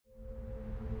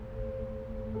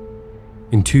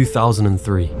In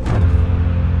 2003,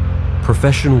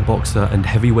 professional boxer and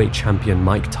heavyweight champion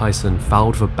Mike Tyson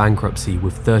filed for bankruptcy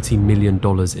with $30 million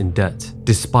in debt,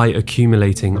 despite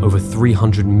accumulating over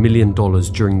 $300 million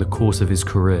during the course of his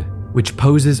career, which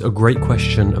poses a great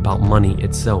question about money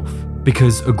itself.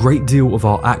 Because a great deal of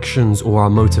our actions or our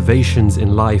motivations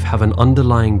in life have an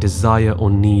underlying desire or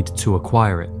need to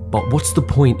acquire it. But what's the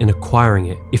point in acquiring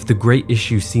it if the great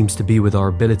issue seems to be with our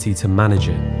ability to manage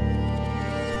it?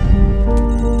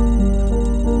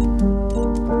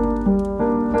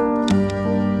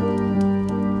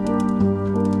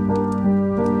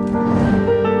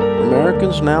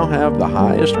 Americans now have the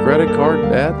highest credit card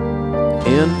debt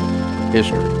in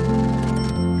history.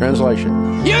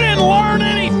 Translation: you didn't learn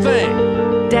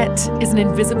anything! Debt is an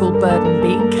invisible burden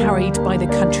being carried by the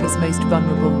country's most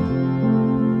vulnerable.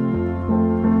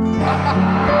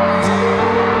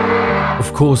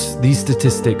 Of course, these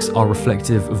statistics are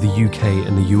reflective of the UK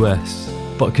and the US,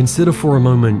 but consider for a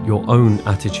moment your own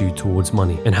attitude towards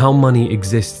money and how money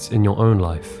exists in your own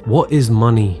life. What is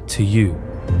money to you?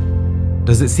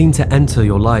 Does it seem to enter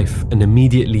your life and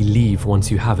immediately leave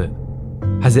once you have it?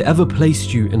 Has it ever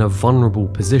placed you in a vulnerable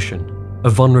position? A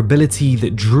vulnerability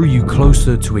that drew you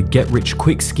closer to a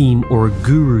get-rich-quick scheme or a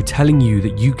guru telling you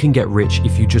that you can get rich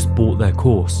if you just bought their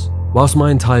course? Whilst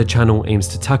my entire channel aims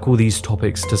to tackle these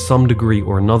topics to some degree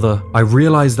or another, I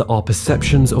realize that our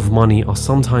perceptions of money are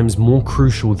sometimes more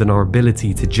crucial than our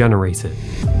ability to generate it,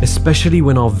 especially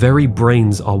when our very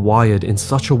brains are wired in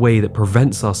such a way that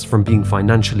prevents us from being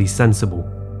financially sensible.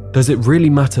 Does it really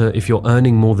matter if you're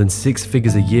earning more than 6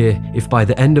 figures a year if by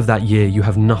the end of that year you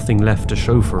have nothing left to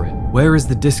show for it? Where is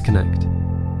the disconnect?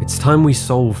 It's time we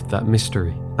solved that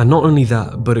mystery. And not only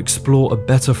that, but explore a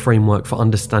better framework for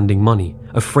understanding money,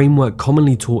 a framework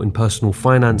commonly taught in personal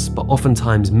finance but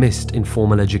oftentimes missed in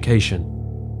formal education.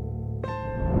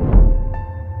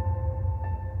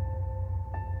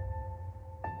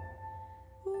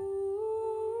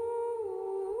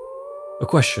 A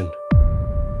question.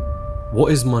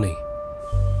 What is money?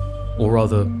 Or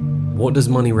rather, what does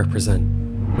money represent?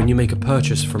 When you make a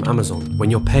purchase from Amazon, when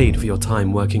you're paid for your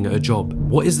time working at a job,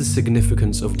 what is the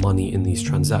significance of money in these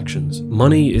transactions?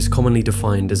 Money is commonly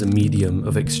defined as a medium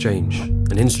of exchange,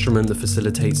 an instrument that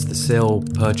facilitates the sale,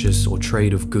 purchase, or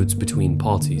trade of goods between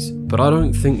parties. But I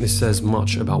don't think this says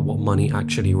much about what money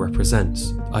actually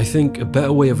represents. I think a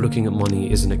better way of looking at money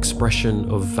is an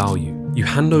expression of value. You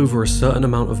hand over a certain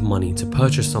amount of money to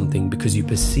purchase something because you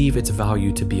perceive its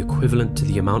value to be equivalent to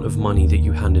the amount of money that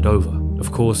you handed over.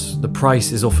 Of course, the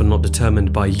price is often not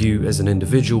determined by you as an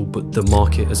individual, but the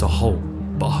market as a whole.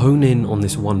 But hone in on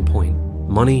this one point.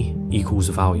 Money equals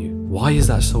value. Why is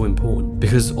that so important?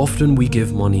 Because often we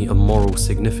give money a moral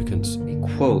significance.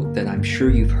 A quote that I'm sure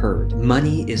you've heard: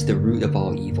 money is the root of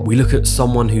all evil. We look at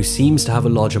someone who seems to have a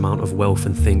large amount of wealth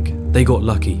and think, they got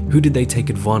lucky. Who did they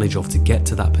take advantage of to get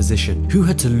to that position? Who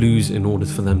had to lose in order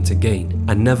for them to gain?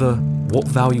 And never, what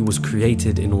value was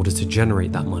created in order to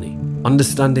generate that money?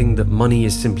 Understanding that money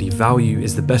is simply value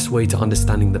is the best way to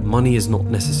understanding that money is not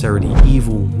necessarily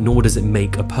evil, nor does it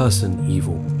make a person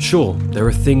evil. Sure, there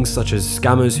are things such as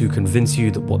scammers who convince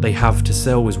you that what they have to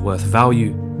sell is worth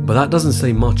value, but that doesn't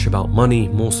say much about money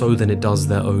more so than it does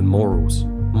their own morals.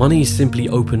 Money simply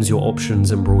opens your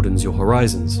options and broadens your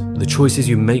horizons. The choices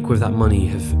you make with that money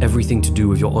have everything to do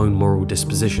with your own moral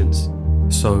dispositions.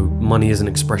 So, money is an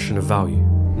expression of value.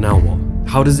 Now what?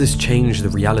 How does this change the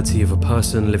reality of a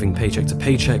person living paycheck to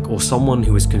paycheck or someone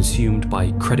who is consumed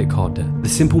by credit card debt? The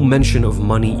simple mention of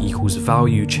money equals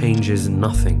value changes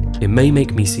nothing. It may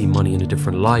make me see money in a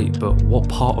different light, but what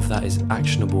part of that is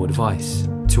actionable advice?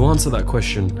 To answer that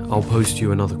question, I'll pose to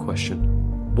you another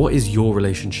question. What is your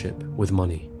relationship with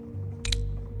money?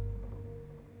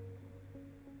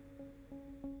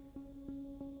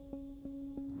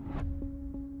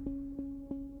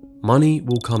 Money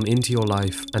will come into your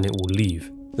life and it will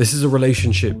leave. This is a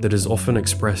relationship that is often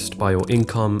expressed by your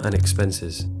income and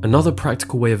expenses. Another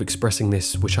practical way of expressing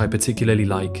this, which I particularly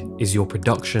like, is your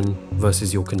production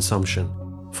versus your consumption.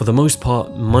 For the most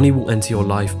part, money will enter your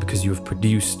life because you have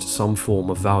produced some form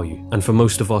of value. And for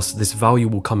most of us, this value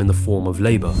will come in the form of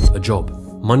labor, a job.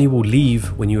 Money will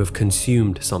leave when you have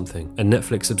consumed something, a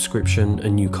Netflix subscription, a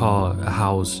new car, a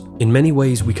house. In many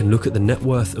ways, we can look at the net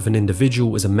worth of an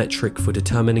individual as a metric for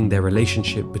determining their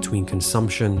relationship between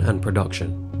consumption and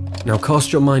production. Now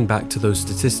cast your mind back to those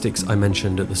statistics I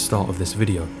mentioned at the start of this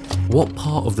video. What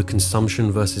part of the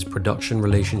consumption versus production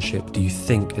relationship do you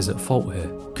think is at fault here?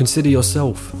 Consider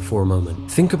yourself for a moment.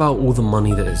 Think about all the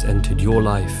money that has entered your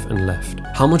life and left.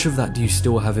 How much of that do you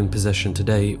still have in possession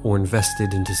today or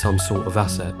invested into some sort of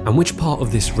asset? And which part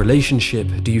of this relationship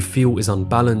do you feel is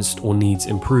unbalanced or needs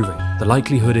improving? The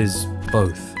likelihood is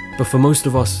both. But for most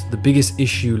of us, the biggest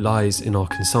issue lies in our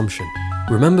consumption.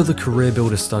 Remember the Career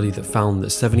Builder study that found that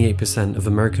 78% of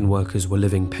American workers were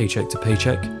living paycheck to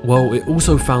paycheck? Well, it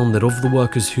also found that of the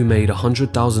workers who made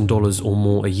 $100,000 or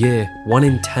more a year, 1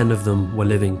 in 10 of them were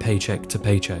living paycheck to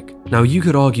paycheck. Now you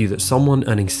could argue that someone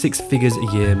earning 6 figures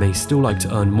a year may still like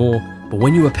to earn more, but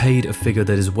when you are paid a figure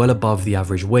that is well above the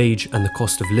average wage and the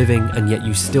cost of living, and yet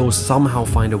you still somehow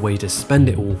find a way to spend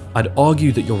it all, I'd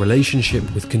argue that your relationship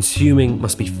with consuming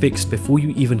must be fixed before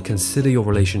you even consider your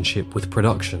relationship with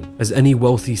production. As any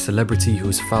wealthy celebrity who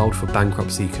has filed for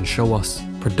bankruptcy can show us,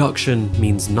 production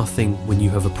means nothing when you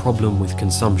have a problem with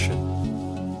consumption.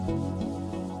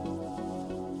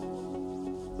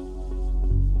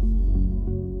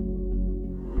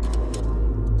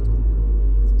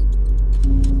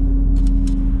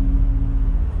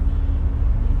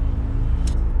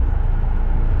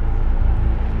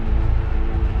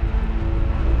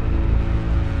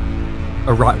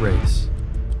 A rat race.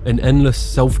 An endless,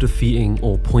 self-defeating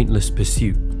or pointless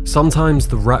pursuit. Sometimes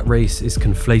the rat race is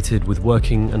conflated with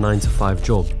working a 9-to-5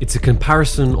 job. It's a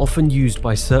comparison often used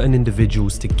by certain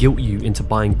individuals to guilt you into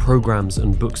buying programs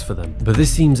and books for them. But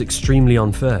this seems extremely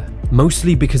unfair,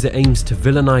 mostly because it aims to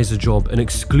villainize a job and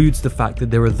excludes the fact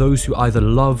that there are those who either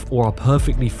love or are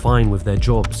perfectly fine with their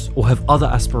jobs, or have other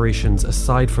aspirations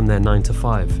aside from their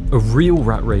 9-to-5. A real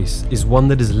rat race is one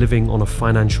that is living on a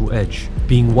financial edge,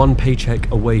 being one paycheck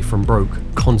away from broke,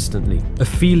 constantly. A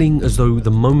feeling as though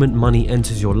the moment money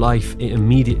enters your life, it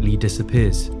immediately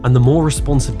disappears. And the more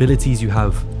responsibilities you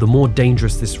have, the more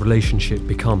dangerous this relationship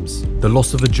becomes. The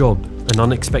loss of a job, an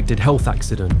unexpected health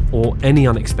accident, or any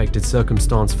unexpected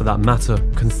circumstance for that matter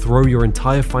can throw your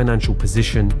entire financial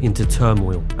position into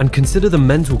turmoil. And consider the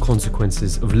mental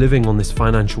consequences of living on this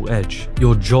financial edge.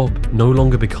 Your job no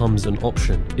longer becomes an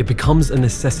option. It becomes a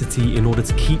necessity in order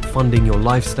to keep funding your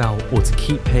lifestyle or to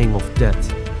keep paying off debt.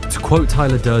 To quote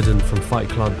Tyler Durden from Fight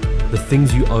Club, the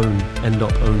things you own end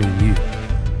up owning you.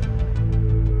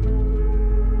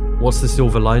 What's the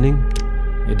silver lining?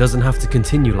 It doesn't have to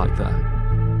continue like that.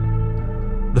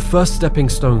 The first stepping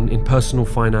stone in personal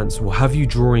finance will have you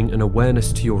drawing an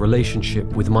awareness to your relationship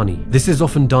with money. This is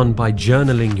often done by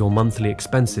journaling your monthly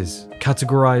expenses,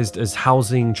 categorized as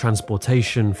housing,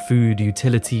 transportation, food,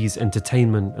 utilities,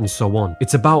 entertainment, and so on.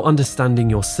 It's about understanding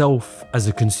yourself as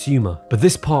a consumer, but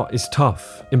this part is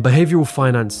tough. In behavioral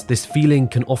finance, this feeling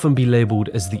can often be labeled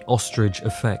as the ostrich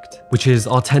effect, which is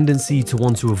our tendency to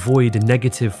want to avoid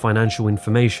negative financial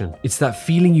information. It's that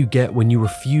feeling you get when you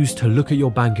refuse to look at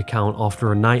your bank account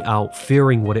after a night out,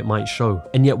 fearing what it might show.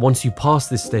 And yet once you pass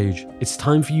this stage, it's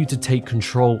time for you to take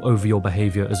control over your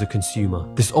behavior as a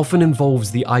consumer. This often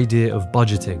involves the idea of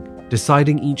budgeting,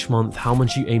 deciding each month how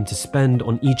much you aim to spend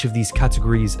on each of these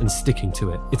categories and sticking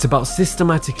to it. It's about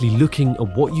systematically looking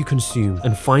at what you consume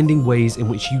and finding ways in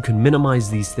which you can minimize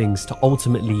these things to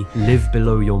ultimately live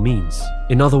below your means.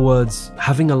 In other words,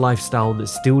 having a lifestyle that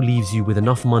still leaves you with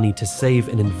enough money to save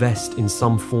and invest in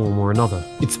some form or another.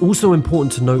 It's also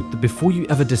important to note that before you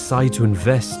ever decide to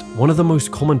invest, one of the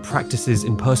most common practices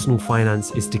in personal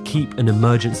finance is to keep an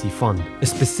emergency fund, a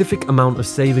specific amount of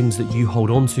savings that you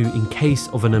hold on to in case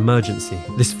of an emergency.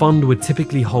 This fund would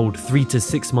typically hold 3 to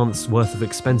 6 months worth of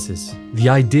expenses. The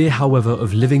idea, however,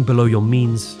 of living below your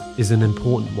means is an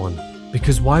important one.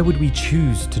 Because why would we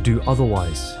choose to do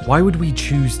otherwise? Why would we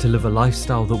choose to live a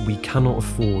lifestyle that we cannot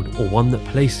afford, or one that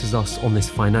places us on this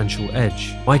financial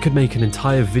edge? I could make an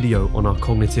entire video on our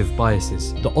cognitive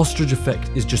biases. The ostrich effect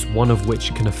is just one of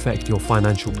which can affect your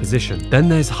financial position. Then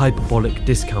there's hyperbolic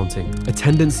discounting, a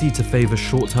tendency to favor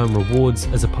short-term rewards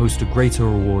as opposed to greater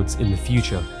rewards in the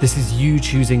future. This is you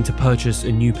choosing to purchase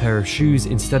a new pair of shoes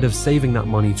instead of saving that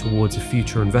money towards a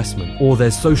future investment. Or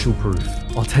there's social proof,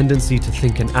 our tendency to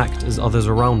think and act as others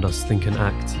around us think and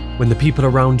act. When the people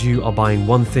around you are buying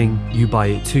one thing, you buy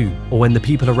it too. Or when the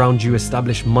people around you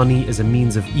establish money as a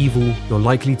means of evil, you're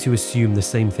likely to assume the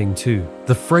same thing too.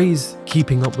 The phrase,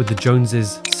 keeping up with the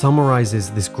Joneses,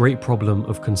 summarizes this great problem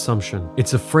of consumption.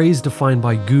 It's a phrase defined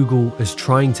by Google as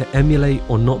trying to emulate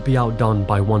or not be outdone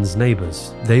by one's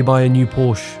neighbors. They buy a new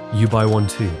Porsche, you buy one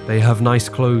too. They have nice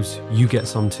clothes, you get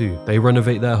some too. They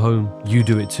renovate their home, you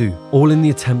do it too. All in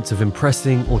the attempt of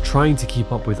impressing or trying to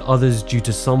keep up with others due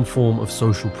to some form of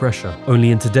social pressure. Only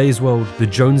in today's world, the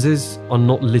Joneses are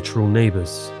not literal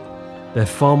neighbors. They're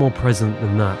far more present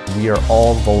than that. We are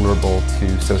all vulnerable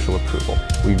to social approval.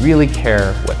 We really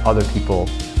care what other people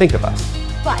think of us.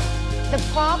 But the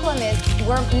problem is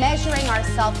we're measuring our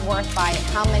self-worth by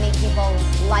how many people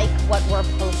like what we're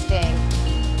posting.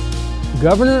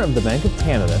 Governor of the Bank of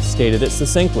Canada stated it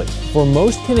succinctly. For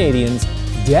most Canadians,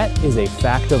 debt is a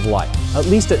fact of life, at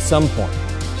least at some point.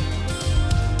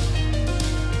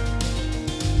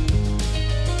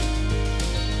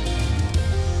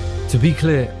 To be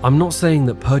clear, I'm not saying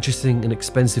that purchasing an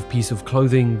expensive piece of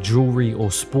clothing, jewelry,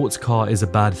 or sports car is a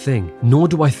bad thing, nor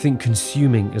do I think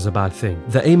consuming is a bad thing.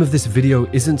 The aim of this video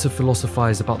isn't to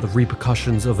philosophize about the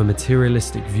repercussions of a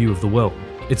materialistic view of the world.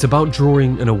 It's about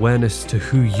drawing an awareness to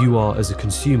who you are as a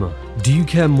consumer. Do you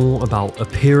care more about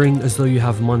appearing as though you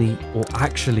have money or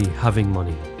actually having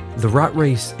money? The rat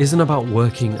race isn't about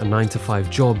working a 9-to-5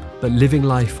 job, but living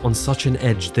life on such an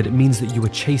edge that it means that you are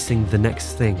chasing the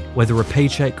next thing, whether a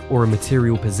paycheck or a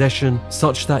material possession,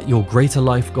 such that your greater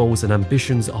life goals and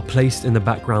ambitions are placed in the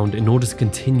background in order to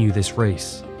continue this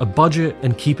race. A budget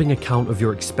and keeping account of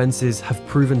your expenses have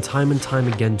proven time and time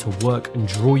again to work and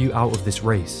draw you out of this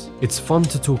race. It's fun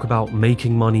to talk about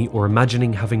making money or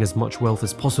imagining having as much wealth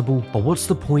as possible, but what's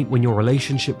the point when your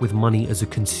relationship with money as a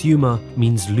consumer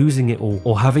means losing it all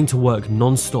or having to work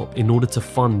non-stop in order to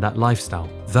fund that lifestyle?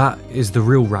 That is the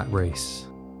real rat race.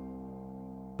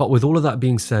 But with all of that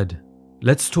being said,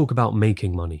 let's talk about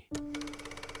making money.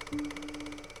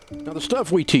 Now, the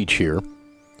stuff we teach here,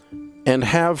 and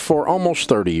have for almost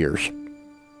 30 years,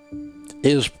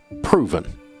 is proven.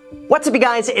 What's up, you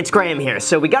guys? It's Graham here.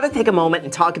 So we got to take a moment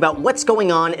and talk about what's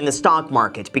going on in the stock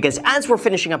market, because as we're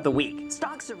finishing up the week,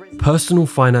 stocks are risen. Personal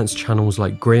finance channels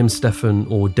like Graham Stephan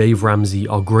or Dave Ramsey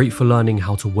are great for learning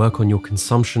how to work on your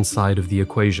consumption side of the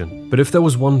equation. But if there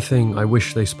was one thing I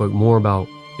wish they spoke more about,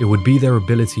 it would be their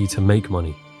ability to make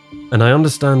money. And I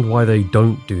understand why they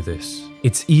don't do this.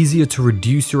 It's easier to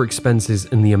reduce your expenses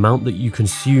and the amount that you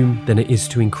consume than it is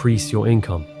to increase your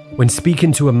income. When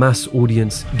speaking to a mass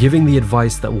audience, giving the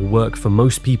advice that will work for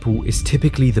most people is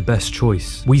typically the best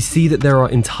choice. We see that there are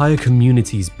entire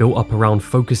communities built up around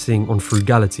focusing on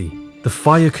frugality. The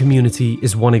FIRE community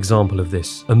is one example of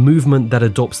this, a movement that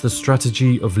adopts the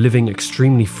strategy of living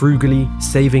extremely frugally,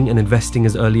 saving and investing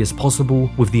as early as possible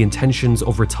with the intentions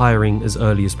of retiring as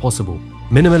early as possible.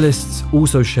 Minimalists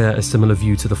also share a similar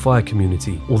view to the FIRE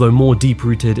community, although more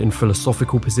deep-rooted in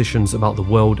philosophical positions about the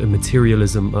world and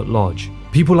materialism at large.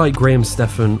 People like Graham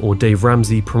Stephan or Dave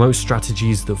Ramsey promote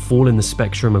strategies that fall in the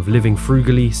spectrum of living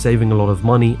frugally, saving a lot of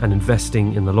money, and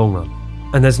investing in the long run.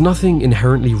 And there's nothing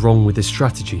inherently wrong with this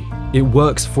strategy. It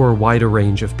works for a wider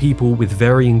range of people with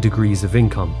varying degrees of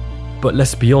income. But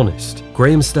let's be honest,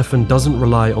 Graham Stephan doesn't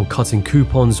rely on cutting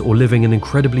coupons or living an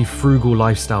incredibly frugal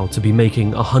lifestyle to be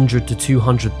making $100,000 to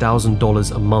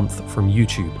 $200,000 a month from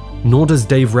YouTube. Nor does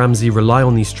Dave Ramsey rely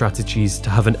on these strategies to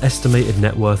have an estimated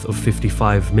net worth of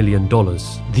 $55 million.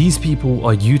 These people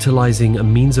are utilizing a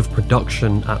means of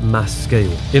production at mass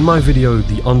scale. In my video,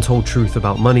 The Untold Truth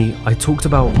About Money, I talked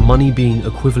about money being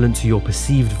equivalent to your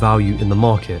perceived value in the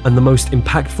market, and the most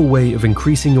impactful way of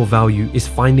increasing your value is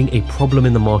finding a problem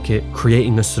in the market,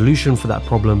 creating a solution for that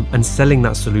problem, and selling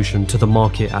that solution to the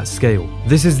market at scale.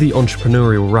 This is the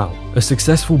entrepreneurial route. A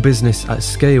successful business at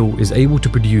scale is able to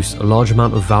produce a large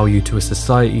amount of value to a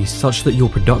society such that your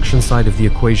production side of the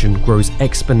equation grows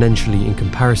exponentially in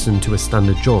comparison to a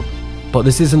standard job. But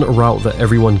this isn't a route that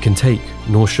everyone can take,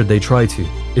 nor should they try to.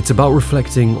 It's about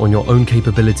reflecting on your own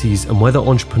capabilities and whether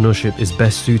entrepreneurship is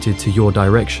best suited to your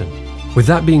direction. With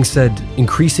that being said,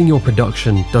 increasing your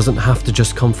production doesn't have to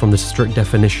just come from the strict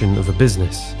definition of a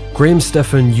business. Graham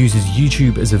Stephan uses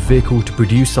YouTube as a vehicle to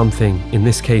produce something, in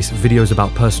this case videos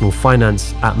about personal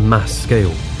finance, at mass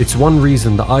scale. It's one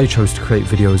reason that I chose to create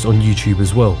videos on YouTube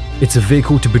as well. It's a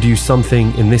vehicle to produce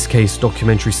something, in this case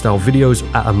documentary style videos,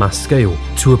 at a mass scale,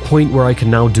 to a point where I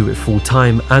can now do it full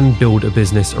time and build a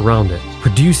business around it.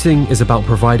 Producing is about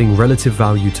providing relative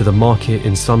value to the market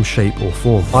in some shape or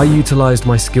form. I utilized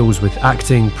my skills with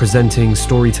acting, presenting,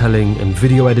 storytelling, and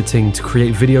video editing to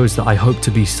create videos that I hope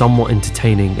to be somewhat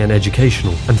entertaining and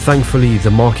educational, and thankfully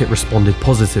the market responded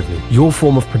positively. Your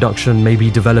form of production may be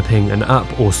developing an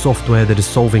app or software that is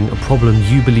solving a problem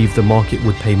you believe the market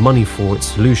would pay money for its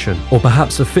solution, or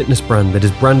perhaps a fitness brand that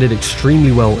is branded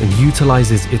extremely well and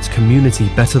utilizes its community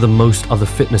better than most other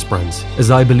fitness brands,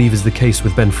 as I believe is the case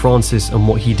with Ben Francis and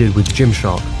what he did with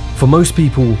Gymshark. For most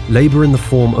people, labor in the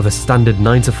form of a standard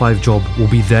 9-to-5 job will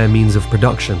be their means of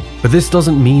production. But this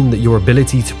doesn't mean that your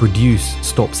ability to produce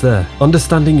stops there.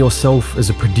 Understanding yourself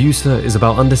as a producer is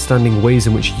about understanding ways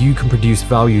in which you can produce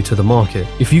value to the market.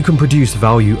 If you can produce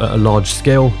value at a large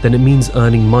scale, then it means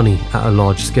earning money at a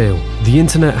large scale. The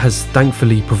internet has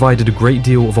thankfully provided a great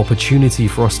deal of opportunity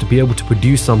for us to be able to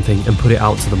produce something and put it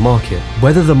out to the market.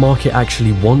 Whether the market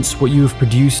actually wants what you have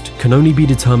produced can only be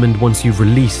determined once you've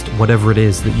released whatever it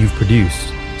is that you've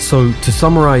produced. So, to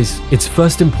summarize, it's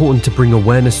first important to bring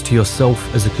awareness to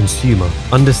yourself as a consumer,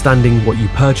 understanding what you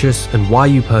purchase and why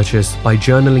you purchase by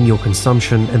journaling your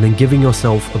consumption and then giving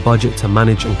yourself a budget to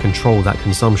manage and control that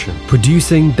consumption.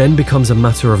 Producing then becomes a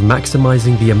matter of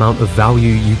maximizing the amount of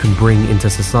value you can bring into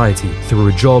society through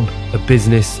a job, a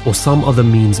business, or some other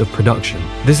means of production.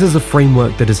 This is a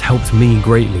framework that has helped me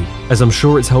greatly, as I'm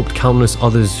sure it's helped countless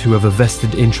others who have a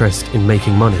vested interest in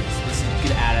making money. You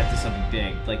could add up to something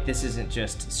big. Like, this isn't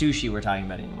just sushi we're talking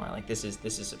about anymore. Like, this is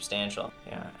substantial.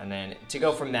 Yeah, and then to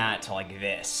go from that to like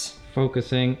this.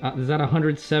 Focusing, is that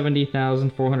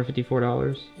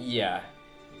 $170,454? Yeah.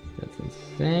 That's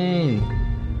insane.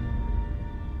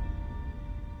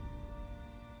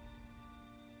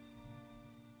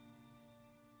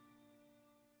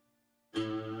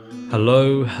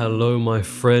 Hello my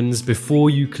friends. Before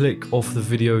you click off the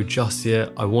video just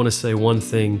yet, I want to say one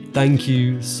thing. Thank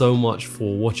you so much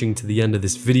for watching to the end of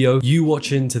this video. You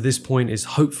watching to this point is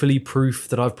hopefully proof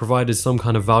that I've provided some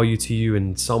kind of value to you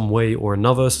in some way or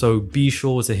another, so be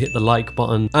sure to hit the like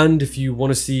button. And if you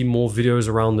want to see more videos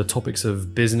around the topics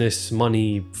of business,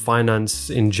 money, finance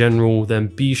in general, then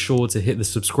be sure to hit the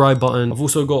subscribe button. I've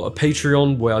also got a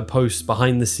Patreon where I post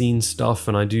behind the scenes stuff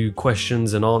and I do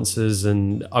questions and answers,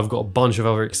 and I've got a bunch of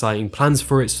other exciting plans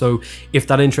for it. So if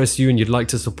that interests you and you'd like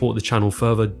to support the channel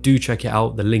further, do check it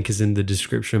out. The link is in the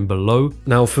description below.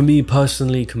 Now, for me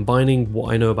personally, combining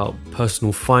what I know about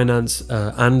personal finance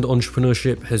and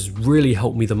entrepreneurship has really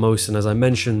helped me the most. And as I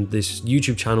mentioned, this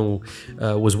YouTube channel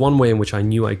was one way in which I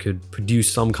knew I could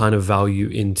produce some kind of value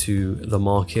into the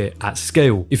market at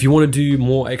scale. If you want to do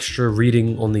more extra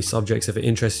reading on these subjects, if it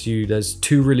interests you, there's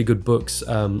 2 really good books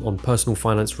on personal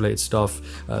finance related stuff,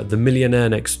 The Millionaire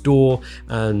Next Door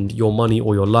and Your Money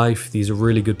or Your Life. These are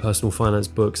really good personal finance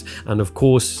books. And of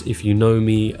course, if you know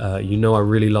me, you know I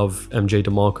really love MJ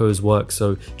DeMarco's work,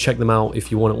 so check them out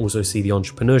if you want to also see the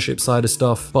entrepreneurship side of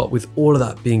stuff. But with all of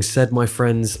that being said, my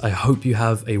friends, I hope you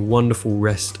have a wonderful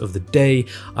rest of the day.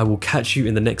 I will catch you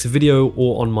in the next video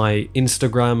or on my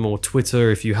Instagram or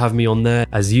Twitter if you have me on there.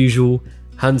 As usual,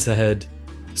 hands ahead,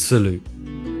 salute.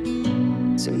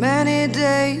 So many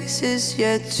days is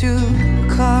yet to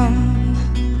come.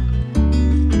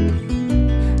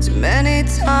 Too many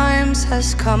times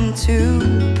has come to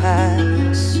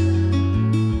pass.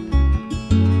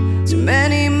 Too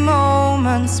many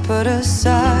moments put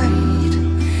aside.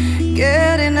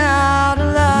 Getting out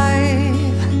alive,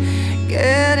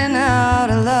 getting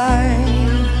out alive.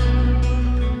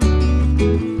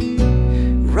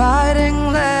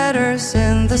 Writing letters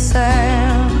in the sand.